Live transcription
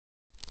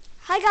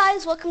Hi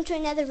guys, welcome to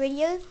another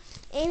video.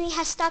 Amy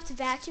has stopped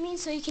vacuuming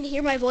so you can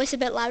hear my voice a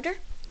bit louder,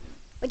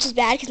 which is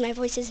bad because my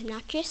voice is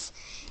obnoxious.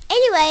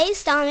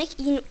 Anyways, Dominic,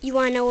 you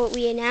want to know what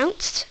we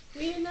announced?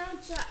 We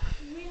announced that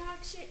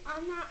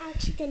I'm not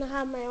actually going to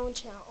have my own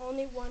channel,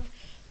 only one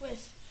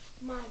with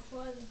my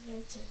brother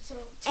Vincent. So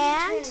two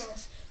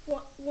channels,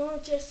 one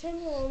just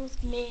him, one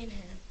with me and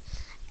him.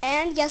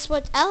 And guess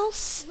what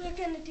else? We're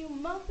going to do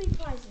monthly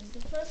prizes.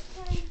 The first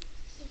 10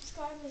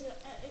 subscribers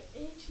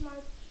each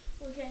month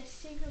will get a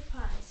secret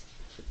prize.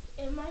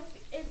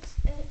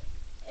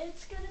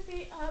 It's going to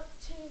be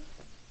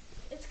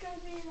it's going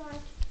to be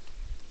like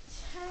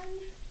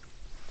 $10.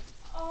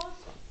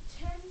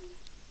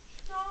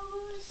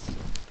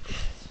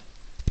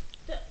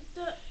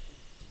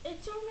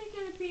 It's only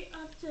going to be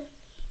up to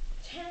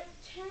 10.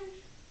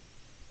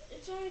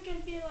 It's only going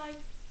to be like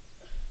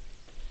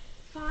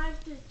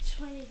 $5 to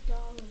 $20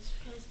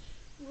 because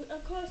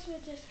of course we're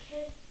just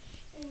kids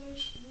and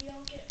we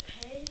don't get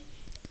paid.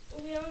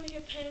 We only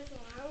get paid as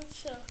allowance,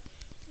 so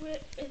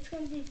it's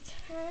going to be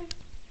 10.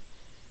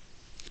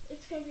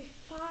 It's going to be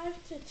 $5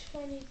 to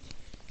 $20.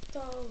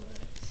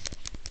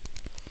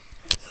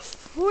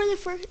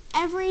 For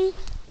every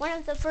one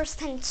of the first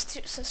 10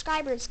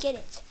 subscribers get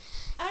it.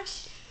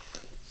 Actually,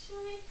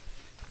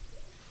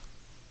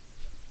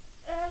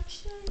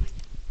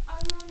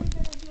 I'm only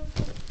going to do it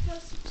for the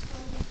first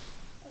subscriber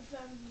of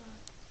every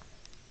month.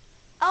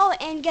 Oh,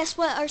 and guess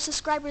what our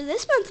subscriber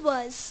this month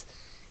was?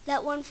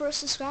 That one first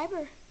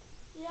subscriber.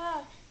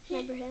 Yeah.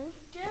 Remember him?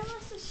 Give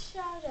us a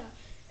shout out.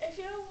 If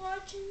you're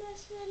watching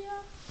this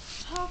video,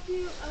 hope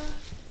you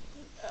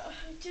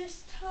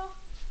just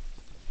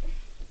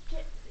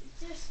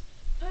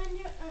put in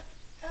your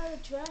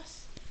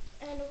address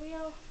and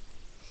we'll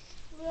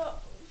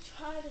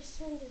try to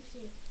send it to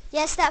you.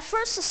 Yes, that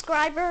first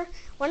subscriber,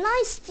 when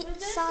I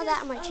saw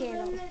that on my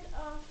channel. This is limited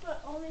for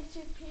only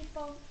two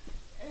people,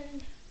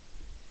 and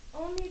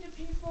only the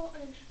people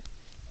in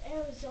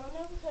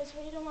Arizona because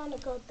we don't want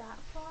to go that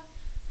far.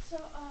 So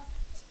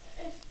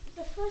if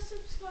the first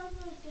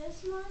subscriber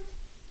this month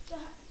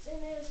that's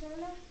in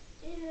Arizona,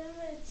 either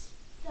it's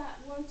that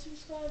one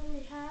subscriber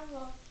we have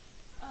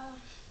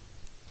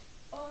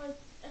or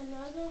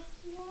another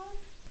one.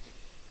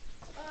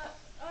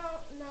 I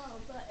don't know,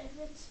 but if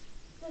it's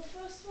the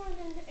first one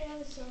in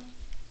Arizona,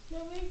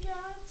 then we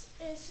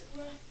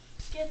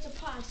gets a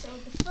prize. So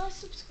the first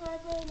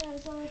subscriber in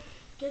Arizona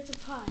gets a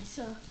prize.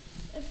 So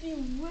if you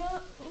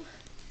will.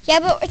 Yeah,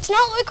 but it's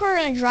not like we're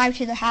going to drive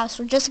to the house.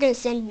 We're just going to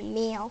send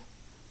mail.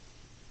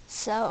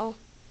 So.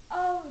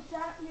 Oh,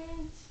 that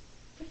means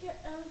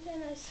forget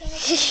everything I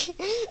said.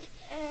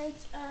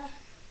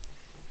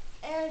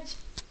 and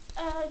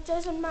it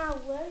doesn't matter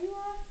where you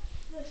are.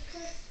 The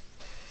first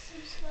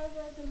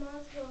subscriber of the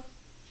month will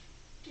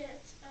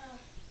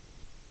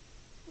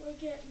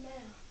get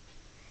mail.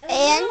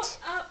 And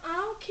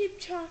I'll keep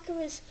track of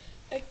his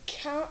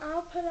account.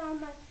 I'll put it on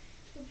my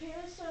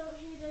computer so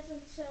he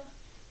doesn't sell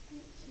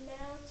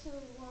mail to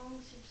the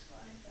wrong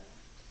subscriber.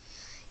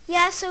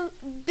 yeah, so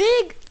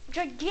big,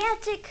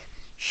 gigantic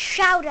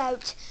shout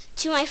out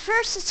to my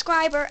first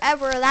subscriber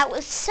ever. That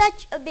was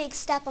such a big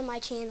step on my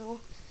channel.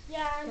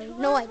 Yeah, and I have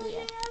no idea. He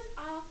is,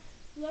 I'll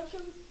look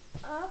him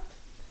up.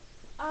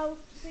 I'll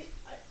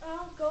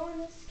go in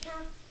his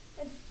account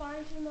and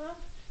find him up,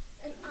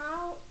 and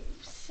I'll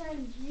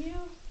send you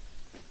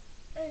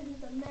in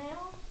the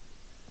mail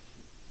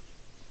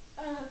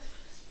a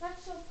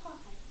special prize.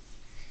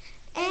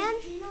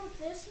 And you know what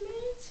this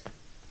means?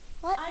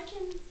 What? I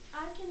can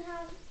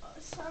have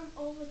some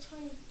over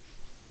 20.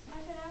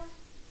 I can have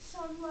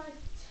some like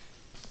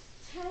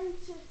 10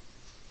 to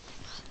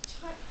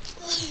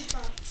 30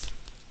 bucks.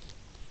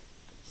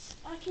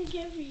 I can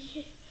give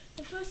you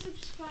the first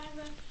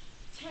subscriber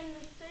 10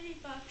 to 30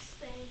 bucks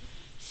thing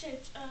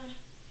since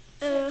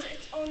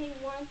it's only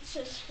one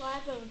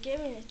subscriber we're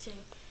giving it to.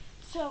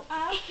 So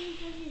I can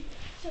give you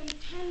some 10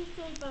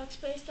 to 30 bucks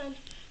based on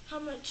how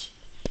much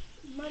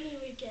money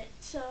we get.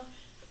 So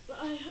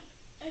I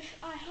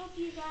hope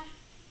you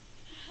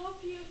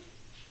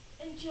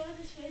enjoy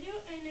this video,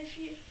 and if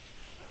you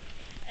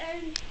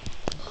and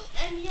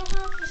you'll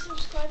have to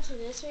subscribe to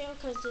this video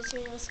because this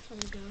video is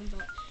kind of dumb,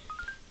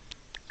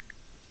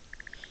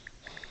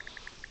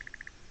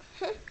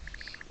 but.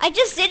 I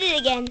just did it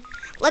again.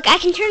 Look, I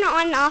can turn it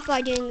on and off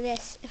by doing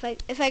this. If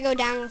I go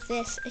down with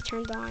this, it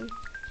turns on.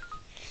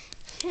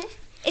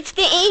 It's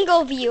the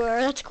angle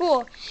viewer. That's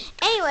cool.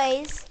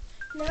 Anyways,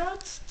 Now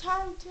it's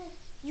time to.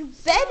 You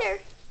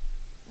better.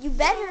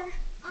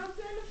 I'm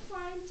gonna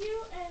find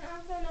you, and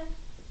I'm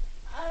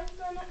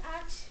gonna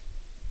ask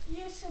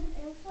you some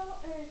info,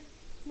 and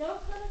no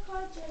credit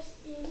card, just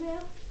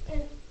email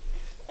and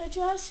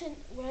address and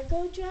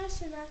Lego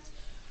address, and that's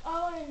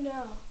all I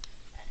know.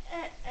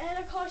 And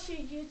of course your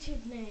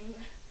YouTube name.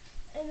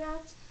 And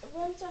that's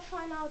once I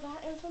find all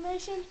that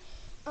information,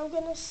 I'm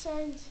gonna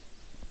send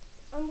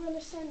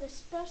a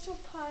special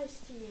prize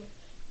to you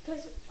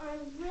because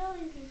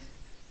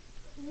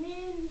me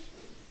and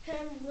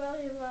him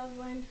really love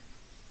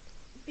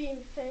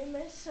being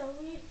famous. So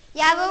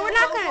yeah, but we're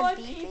not gonna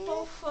be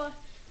people famous. for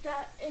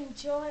that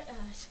enjoy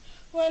us.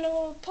 We're going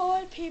to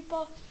report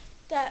people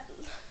that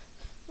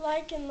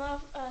like and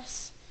love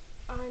us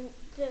on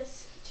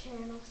this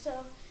channel.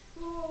 So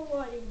we're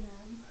rewarding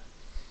them.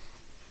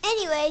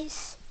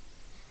 Anyways,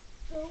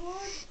 The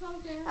reward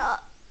program.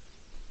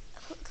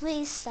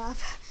 please stop.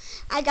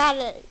 I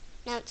gotta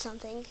announce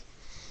something.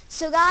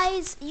 So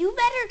guys, you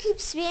better keep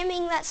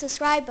spamming that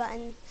subscribe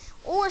button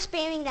or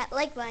spamming that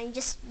like button.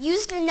 Just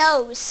use your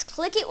nose.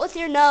 Click it with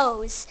your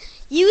nose.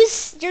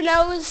 Use your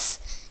nose,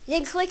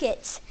 then click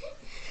it.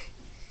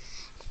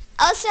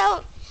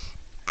 Also,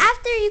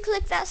 after you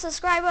click that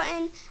subscribe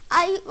button,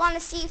 I want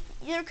to see if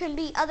there can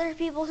be other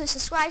people who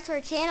subscribe to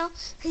our channel,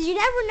 because you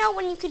never know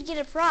when you could get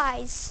a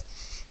prize.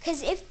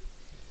 Because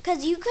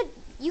you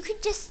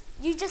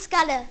just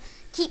gotta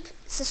keep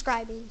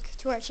subscribing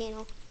to our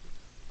channel.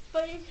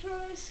 But you can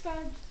only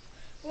subscribe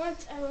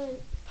once everyone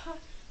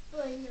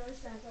probably knows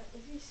that. But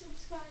if you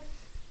subscribe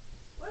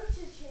once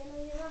to the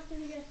channel, you're not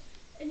going to get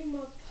any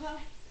more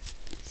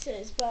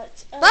prizes.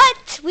 But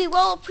we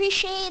will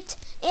appreciate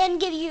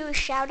and give you a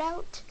shout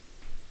out.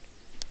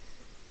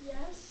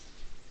 yes.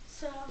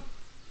 So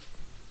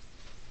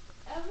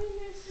every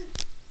new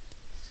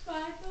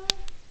subscriber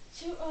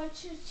to our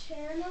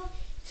channel,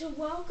 to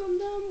welcome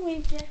them, we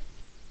get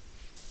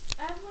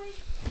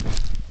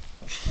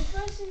the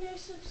first new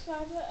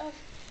subscriber of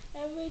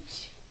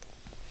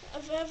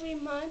every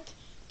month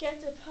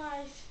gets a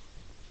prize,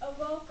 a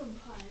welcome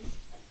prize.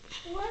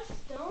 The rest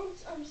don't.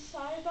 I'm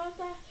sorry about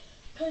that,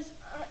 because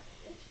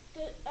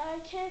I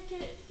can't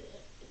get.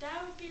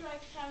 That would be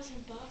like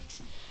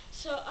 $1,000.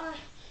 So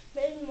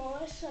maybe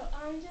more. So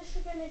I'm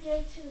just gonna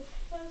give to the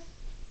first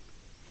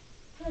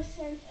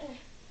person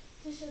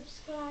to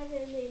subscribe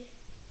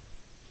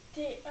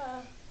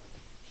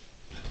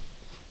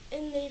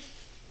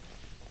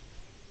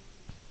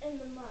in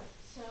the month.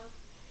 So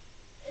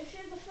if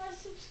you're the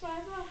first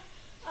subscriber,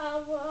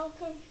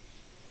 welcome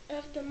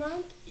of the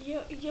month,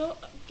 you'll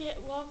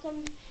get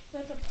welcomed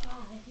with a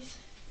prize.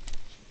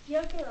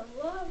 You're gonna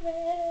love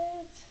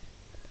it.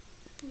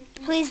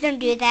 Please don't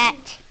do that.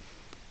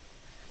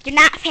 You're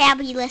not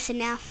fabulous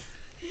enough.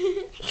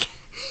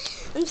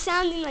 I'm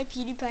sounding like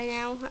PewDiePie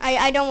now.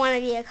 I don't want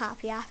to be a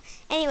copy off.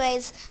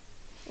 Anyways,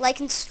 like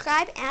and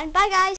subscribe, and bye guys.